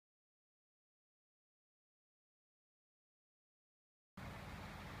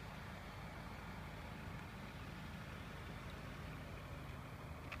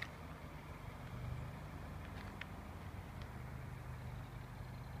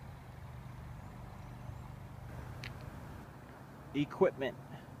equipment.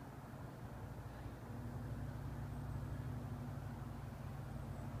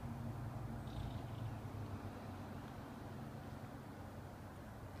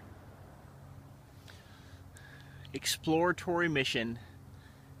 Exploratory mission,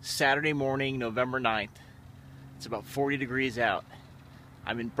 Saturday morning, November 9th. It's about 40 degrees out.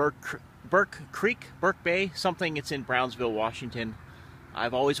 I'm in Burke Bay, something. It's in Brownsville, Washington.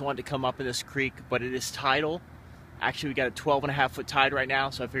 I've always wanted to come up in this creek, but it is tidal. Actually, we got a 12.5-foot tide right now,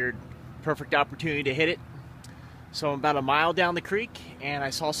 so I figured perfect opportunity to hit it. So I'm about a mile down the creek, and I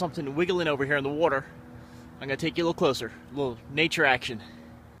saw something wiggling over here in the water. I'm gonna take you a little closer, a little nature action.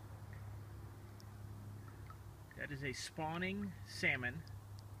 That is a spawning salmon.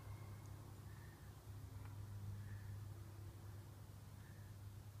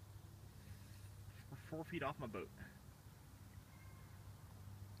 We're 4 feet off my boat.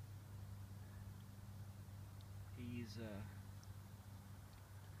 He's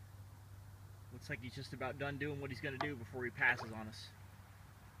looks like he's just about done doing what he's gonna do before he passes on us.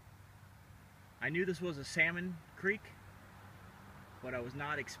 I knew this was a salmon creek, but I was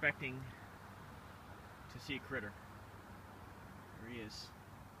not expecting to see a critter. There he is.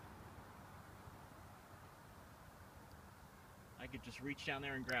 I could just reach down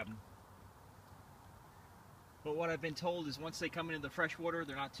there and grab him. But what I've been told is once they come into the fresh water,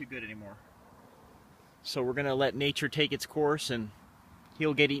 they're not too good anymore. So we're gonna let nature take its course, and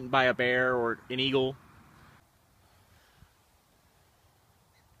he'll get eaten by a bear or an eagle.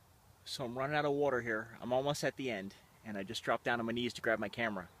 So I'm running out of water here. I'm almost at the end, and I just dropped down on my knees to grab my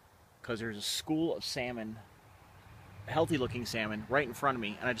camera because there's a school of salmon, healthy looking salmon, right in front of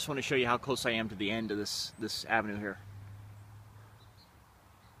me, and I just want to show you how close I am to the end of this avenue here.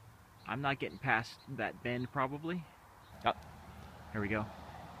 I'm not getting past that bend probably. Oh, here we go.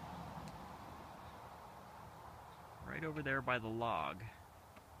 Right over there by the log.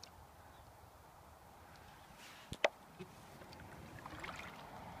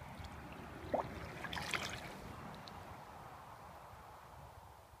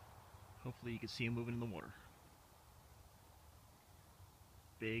 Hopefully you can see him moving in the water.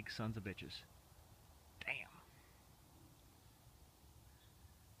 Big sons of bitches. Damn.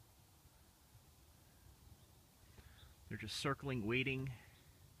 They're just circling, waiting.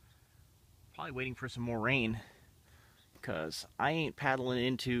 Probably waiting for some more rain, because I ain't paddling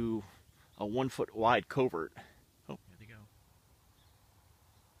into a 1 foot wide covert. Oh, there they go.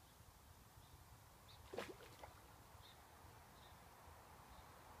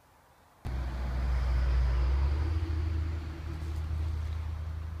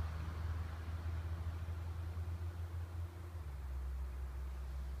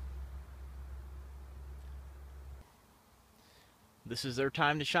 This is their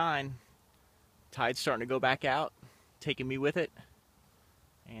time to shine. Tide's starting to go back out, taking me with it.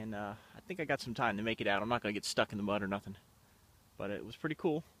 And I think I got some time to make it out. I'm not going to get stuck in the mud or nothing. But it was pretty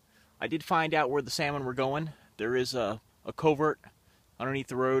cool. I did find out where the salmon were going. There is a covert underneath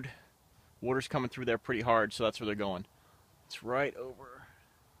the road. Water's coming through there pretty hard, so that's where they're going. It's right over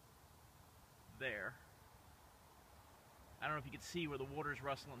there. I don't know if you can see where the water's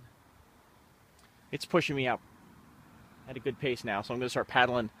rustling. It's pushing me out at a good pace now, so I'm going to start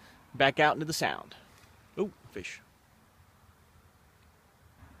paddling back out into the sound. Oh, fish.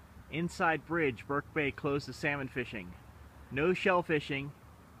 Inside bridge, Burke Bay closed to salmon fishing. No shell fishing.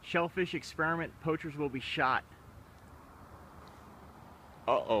 Shellfish experiment, poachers will be shot.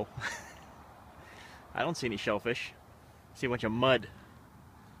 Uh-oh. I don't see any shellfish. I see a bunch of mud.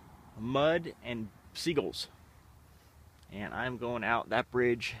 Mud and seagulls. And I'm going out that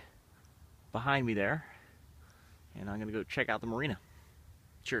bridge behind me there. And I'm going to go check out the marina.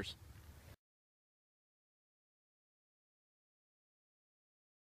 Cheers.